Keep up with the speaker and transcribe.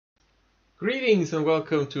Greetings and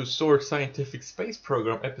welcome to Zord Scientific Space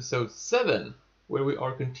Program episode 7, where we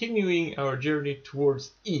are continuing our journey towards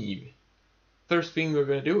Eve. First thing we're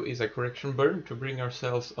going to do is a correction burn to bring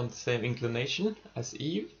ourselves on the same inclination as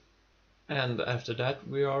Eve, and after that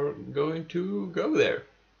we are going to go there.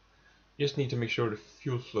 Just need to make sure the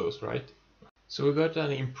fuel flows right. So we got an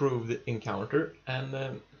improved encounter,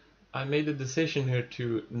 and I made the decision here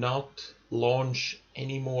to not launch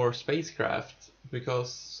any more spacecraft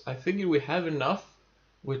because I figure we have enough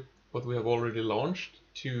with what we have already launched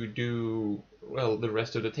to do, well, the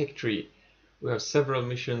rest of the tech tree. We have several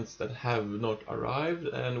missions that have not arrived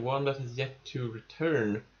and one that has yet to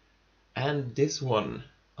return, and this one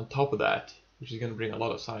on top of that, which is going to bring a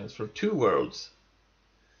lot of science from 2 worlds.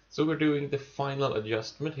 So we're doing the final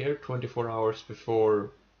adjustment here 24 hours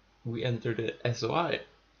before we enter the SOI,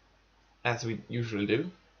 as we usually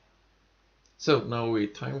do. So now we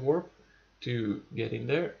time warp to get in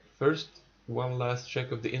there. First, one last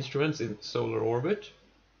check of the instruments in solar orbit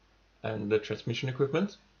and the transmission equipment,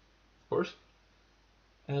 of course.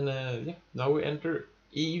 And yeah, now we enter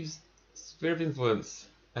Eve's sphere of influence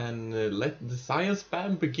and let the science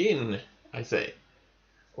spam begin, I say.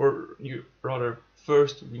 Or rather,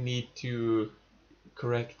 first we need to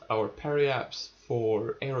correct our periapse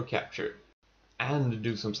for aero capture and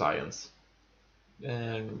do some science.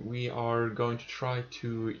 And we are going to try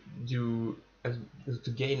to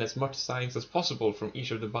gain as much science as possible from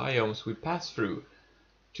each of the biomes we pass through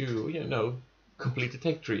to, complete the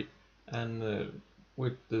tech tree. And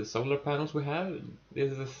with the solar panels we have,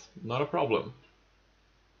 this is not a problem.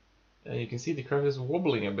 You can see the craft is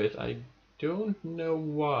wobbling a bit. I don't know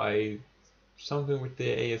why. Something with the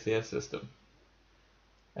ASAS system.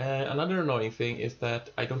 Another annoying thing is that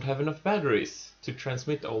I don't have enough batteries to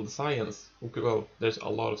transmit all the science. Well, there's a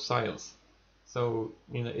lot of science. So,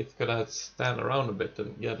 it's gonna stand around a bit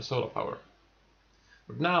and get the solar power.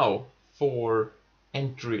 But now, for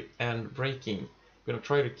entry and braking, I'm gonna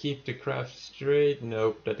try to keep the craft straight.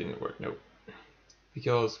 Nope, that didn't work, nope.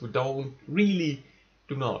 Because we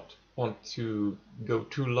do not want to go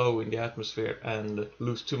too low in the atmosphere and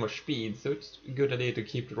lose too much speed. So it's a good idea to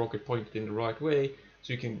keep the rocket pointed in the right way,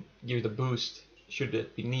 so you can give it a boost should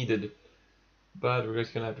it be needed, but we're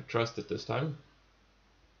just gonna have to trust it this time.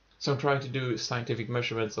 So I'm trying to do scientific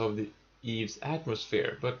measurements of the Eve's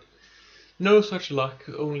atmosphere, but no such luck,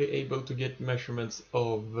 only able to get measurements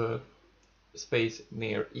of space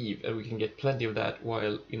near Eve, and we can get plenty of that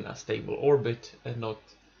while in a stable orbit and not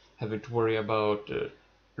having to worry about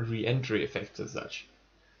re-entry effects and such.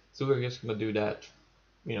 So we're just gonna do that,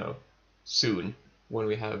 soon, when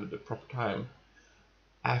we have the proper time,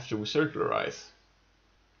 after we circularize.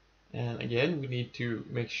 And again, we need to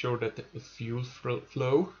make sure that the fuel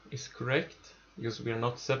flow is correct, because we are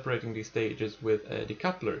not separating these stages with a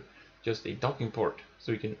decoupler, just a docking port,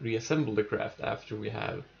 so we can reassemble the craft after we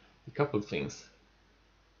have decoupled things.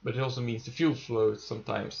 But it also means the fuel flow is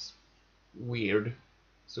sometimes weird,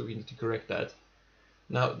 so we need to correct that.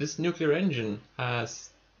 Now, this nuclear engine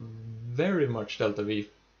has very much delta V,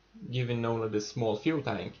 given only this small fuel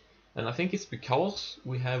tank. And I think it's because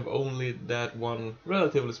we have only that one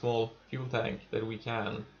relatively small fuel tank that we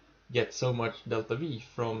can get so much delta V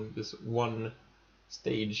from this one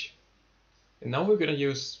stage. And now we're going to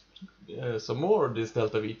use some more of this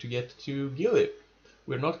delta V to get to Gilly.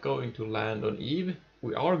 We're not going to land on Eve.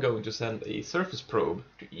 We are going to send a surface probe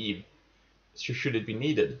to Eve, should it be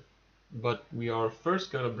needed. But we are first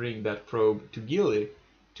going to bring that probe to Gilly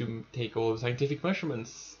to take all the scientific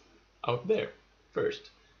measurements out there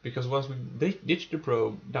first. Because once we ditch the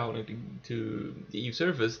probe down into the Eve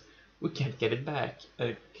surface, we can't get it back. And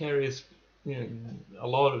it carries a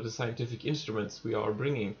lot of the scientific instruments we are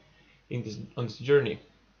bringing on this journey.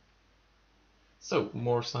 So,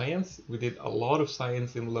 more science. We did a lot of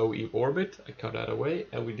science in low Eve orbit. I cut that away.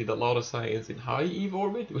 And we did a lot of science in high Eve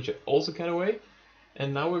orbit, which I also cut away.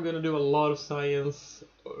 And now we're going to do a lot of science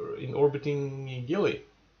in orbiting Gilly,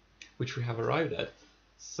 which we have arrived at.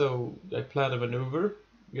 So I plan a maneuver.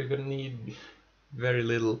 We're going to need very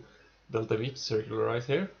little delta V to circularize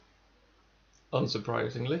here,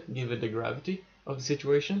 unsurprisingly, given the gravity of the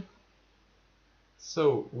situation.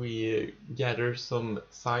 So we gather some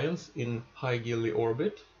science in high Gilly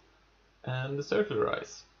orbit and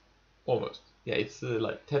circularize. Almost. Yeah, it's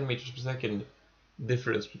like 10 meters per second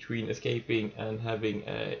difference between escaping and having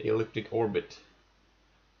an elliptic orbit.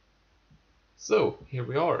 So here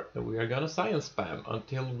we are, and we are gonna science spam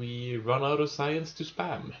until we run out of science to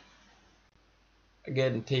spam.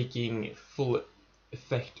 Again, taking full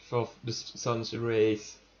effect of the sun's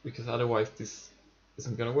rays, because otherwise this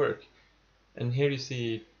isn't gonna work. And here you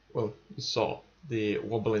see, well, you saw the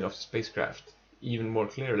wobbling of the spacecraft even more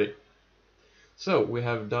clearly. So we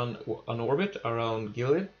have done an orbit around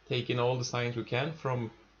Gilly, taking all the science we can from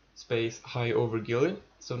space high over Gilly.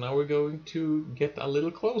 So now we're going to get a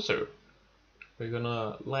little closer. We're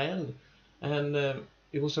gonna land, and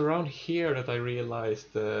it was around here that I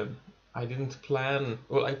realized I didn't plan.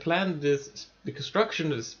 Well, I planned the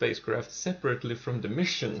construction of the spacecraft separately from the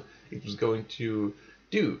mission it was going to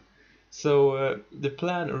do. So the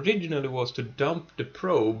plan originally was to dump the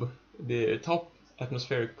probe, the top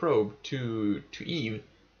atmospheric probe, to Eve,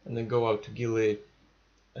 and then go out to Gilly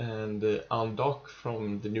and undock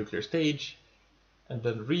from the nuclear stage, and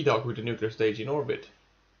then redock with the nuclear stage in orbit.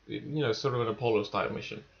 You know, sort of an Apollo style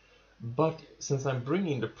mission. But since I'm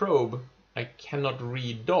bringing the probe, I cannot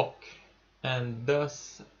redock, and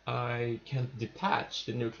thus I can't detach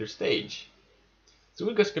the nuclear stage. So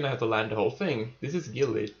we're just gonna have to land the whole thing. This is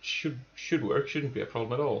Gilly. It should work. Shouldn't be a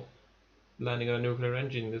problem at all. Landing on a nuclear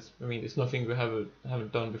engine. It's nothing we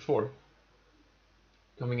haven't done before.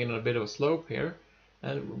 Coming in on a bit of a slope here,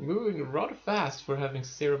 and moving rather fast for having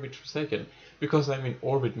 0 meters per second, because I'm in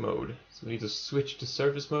orbit mode. So we need to switch to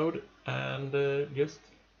surface mode and just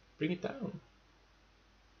bring it down.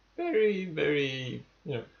 Very, very,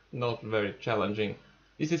 not very challenging.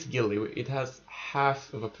 This is Gilly. It has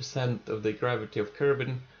 0.5% of the gravity of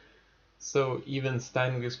Kerbin, so even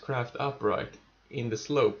standing this craft upright in the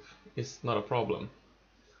slope is not a problem.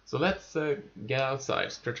 So let's get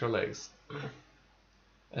outside, stretch our legs,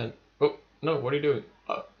 and oh no, what are you doing?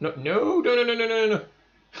 No!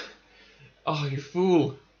 Oh, you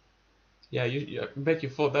fool! Yeah, I bet you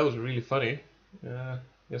thought that was really funny.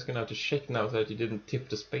 Just gonna have to check now that you didn't tip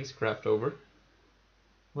the spacecraft over.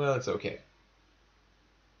 Well, it's okay.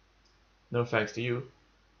 No thanks to you.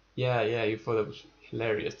 Yeah, you thought that was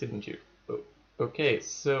hilarious, didn't you? Oh, okay,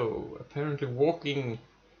 so apparently walking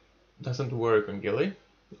doesn't work on Gilly.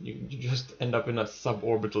 You just end up in a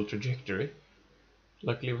suborbital trajectory.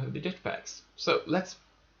 Luckily we have the jetpacks. So let's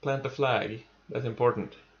plant a flag. That's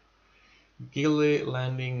important. Gilly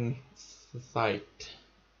landing site.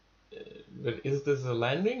 But is this a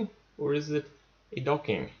landing or is it a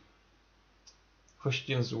docking?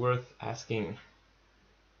 Questions worth asking.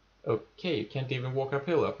 Okay, you can't even walk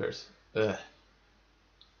uphill up here. Very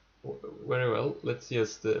well, let's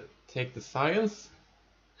just take the science.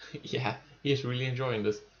 Yeah, he's really enjoying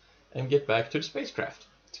this. And get back to the spacecraft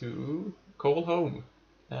to call home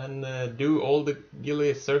and do all the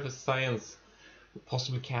Gilly surface science we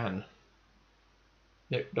possibly can.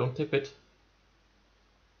 No, don't tip it.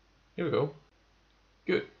 Here we go.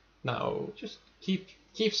 Good. Now just keep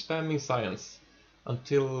spamming science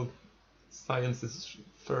until science is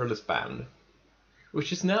thoroughly spammed,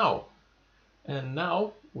 which is now. And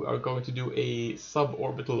now we are going to do a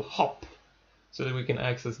suborbital hop so that we can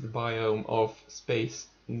access the biome of space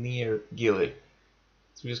near Gilly.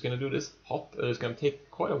 So we're just going to do this hop, and it's going to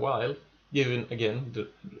take quite a while, given again the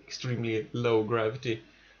extremely low gravity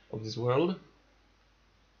of this world.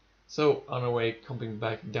 So on our way coming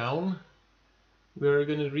back down, we're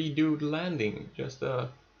going to redo the landing just a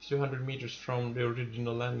few hundred meters from the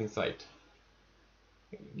original landing site.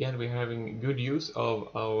 Again, we're having good use of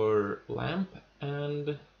our lamp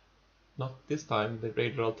and not this time the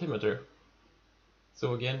radar altimeter.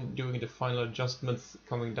 So again, doing the final adjustments,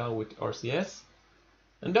 coming down with RCS,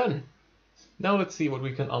 and done. Now let's see what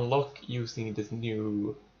we can unlock using this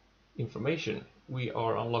new information. We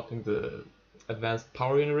are unlocking the advanced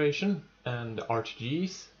power generation and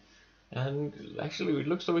RTGs, and actually it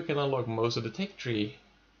looks like we can unlock most of the tech tree.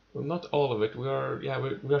 Well, not all of it. We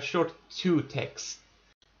are short 2 techs,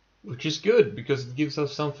 which is good because it gives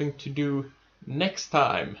us something to do next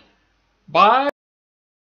time. Bye!